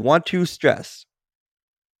 But I want to stress,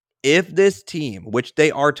 if this team, which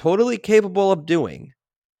they are totally capable of doing,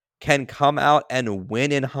 can come out and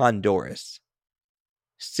win in Honduras,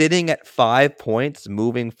 sitting at 5 points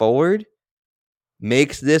moving forward,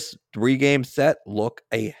 makes this 3-game set look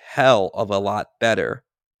a hell of a lot better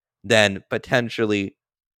than potentially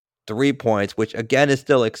 3 points, which again is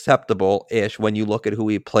still acceptable-ish when you look at who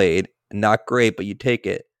we played. Not great, but you take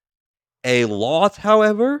it. A loss,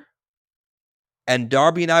 however, and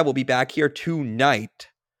Darby and I will be back here tonight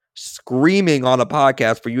screaming on a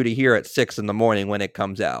podcast for you to hear at 6 in the morning when it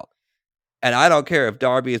comes out. And I don't care if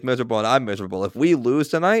Darby is miserable and I'm miserable. If we lose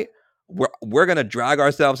tonight, we're going to drag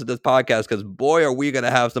ourselves to this podcast because, boy, are we going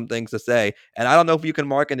to have some things to say. And I don't know if you can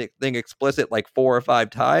mark anything explicit like 4 or 5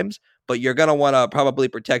 times, but you're going to want to probably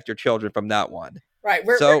protect your children from that one. Right.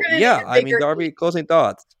 Darby, closing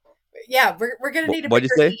thoughts. Yeah, we're going to need a What'd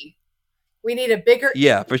bigger you say? E. We need a bigger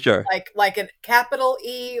Yeah, E, for sure. Like a capital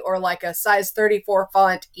E or like a size 34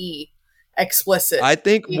 font E. Explicit. I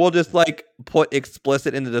think we'll just put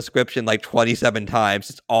explicit in the description 27 times,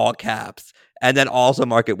 just all caps, and then also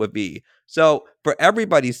mark it with B. So for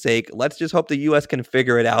everybody's sake, let's just hope the U.S. can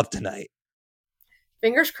figure it out tonight.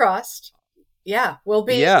 Fingers crossed. Yeah, we'll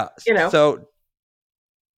be. Yeah. So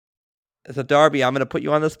Darby, I'm going to put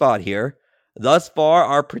you on the spot here. Thus far,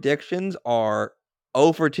 our predictions are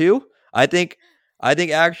 0 for 2. I think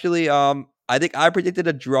actually, I think I predicted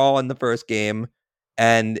a draw in the first game,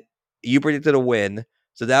 and you predicted a win.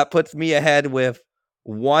 So that puts me ahead with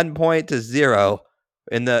 1 point to 0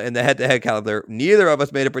 in the head-to-head calendar. Neither of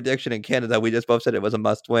us made a prediction in Canada. We just both said it was a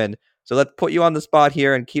must-win. So let's put you on the spot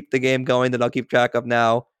here and keep the game going that I'll keep track of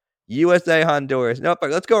now. USA, Honduras. No,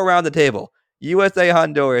 let's go around the table. USA,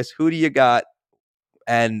 Honduras. Who do you got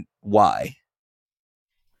and why?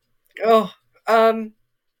 Oh, I'm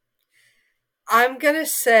going to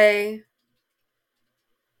say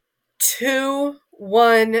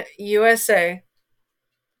 2-1 USA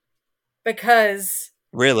because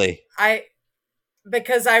really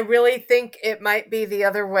because I really think it might be the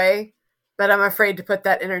other way, but I'm afraid to put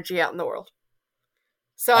that energy out in the world.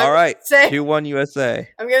 So all right, 2-1 USA.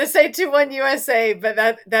 I'm going to say 2-1 USA, but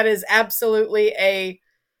that is absolutely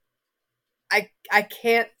I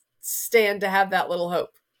can't stand to have that little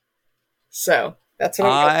hope. So that's what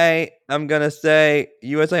I am going to say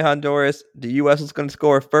USA Honduras. The US is going to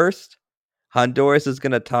score first. Honduras is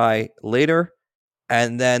going to tie later.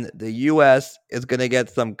 And then the U.S. is going to get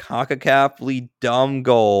some CONCACAF-ly dumb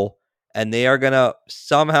goal, and they are going to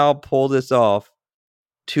somehow pull this off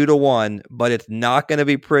 2-1, but it's not going to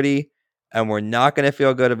be pretty, and we're not going to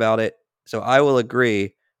feel good about it. So I will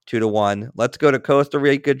agree 2-1. Let's go to Costa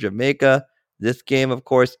Rica, Jamaica. This game, of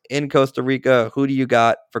course, in Costa Rica. Who do you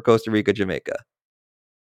got for Costa Rica, Jamaica?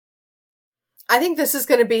 I think this is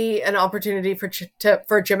going to be an opportunity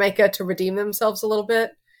for Jamaica to redeem themselves a little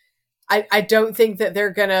bit. I don't think that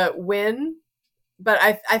they're going to win, but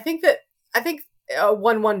I think a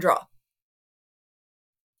 1-1 draw.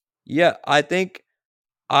 Yeah, I think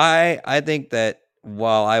that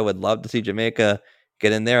while I would love to see Jamaica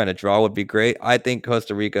get in there and a draw would be great, I think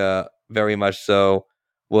Costa Rica very much so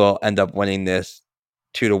will end up winning this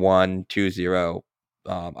 2-1, 2-0.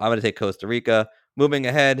 I'm going to take Costa Rica. Moving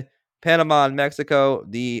ahead, Panama and Mexico,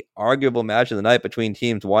 the arguable match of the night between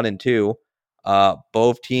teams 1 and 2.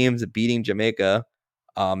 Both teams beating Jamaica.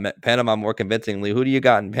 Panama more convincingly. Who do you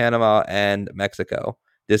got in Panama and Mexico?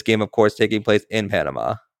 This game, of course, taking place in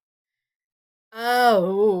Panama.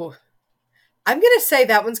 Oh, I'm going to say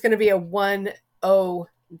that one's going to be a 1-0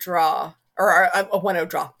 draw. Or a 1-0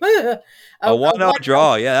 draw. a 1-0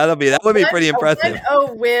 draw. Yeah, that would be pretty impressive.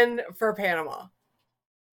 1-0 win for Panama.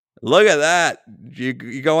 Look at that.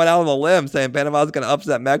 You're going out on a limb saying Panama's going to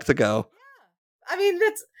upset Mexico. I mean,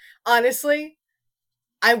 that's honestly,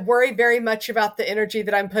 I worry very much about the energy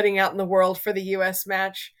that I'm putting out in the world for the U.S.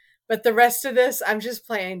 match. But the rest of this, I'm just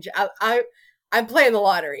playing. I'm playing the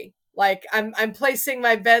lottery. Like I'm placing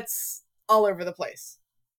my bets all over the place.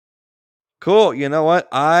 Cool. You know what?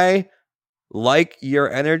 I like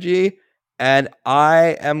your energy, and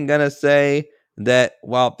I am gonna say that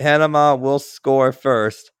while Panama will score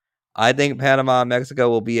first, I think Panama and Mexico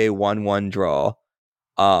will be a 1-1 draw.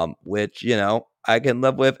 Which, you know, I can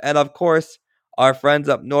live with. And of course, our friends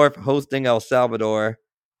up north hosting El Salvador,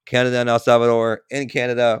 Canada and El Salvador in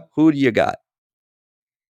Canada. Who do you got?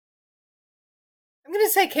 I'm going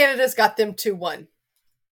to say Canada's got them 2-1.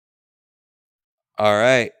 All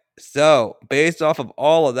right. So, based off of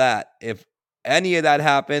all of that, if any of that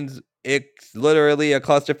happens, it's literally a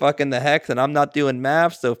clusterfuck in the hex, and I'm not doing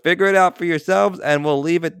math, so figure it out for yourselves, and we'll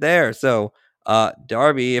leave it there. So,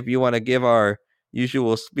 Darby, if you want to give our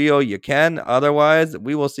usual spiel, you can. Otherwise,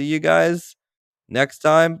 we will see you guys next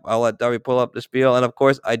time. I'll let Darby pull up the spiel. And of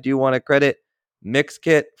course, I do want to credit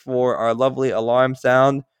Mixkit for our lovely alarm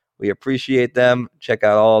sound. We appreciate them. Check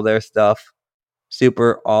out all their stuff.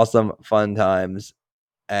 Super awesome, fun times.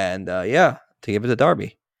 And to give it to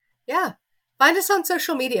Darby. Yeah. Find us on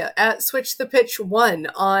social media at Switch the Pitch 1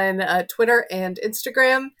 on Twitter and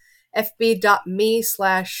Instagram,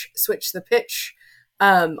 fb.me/Switch the Pitch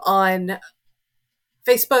on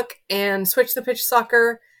Facebook, and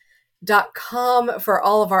switchthepitchsoccer.com for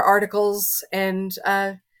all of our articles. And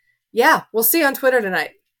we'll see you on Twitter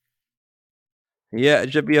tonight. Yeah,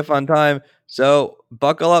 it should be a fun time. So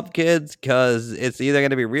buckle up, kids, because it's either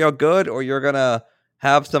going to be real good or you're going to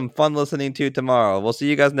have some fun listening to tomorrow. We'll see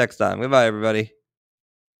you guys next time. Goodbye, everybody.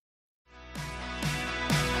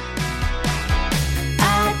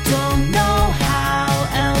 I don't know how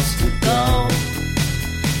else to go.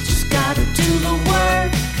 Just gotta do the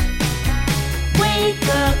work. Wake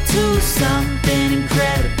up to something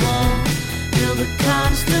incredible. Build a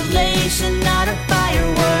constellation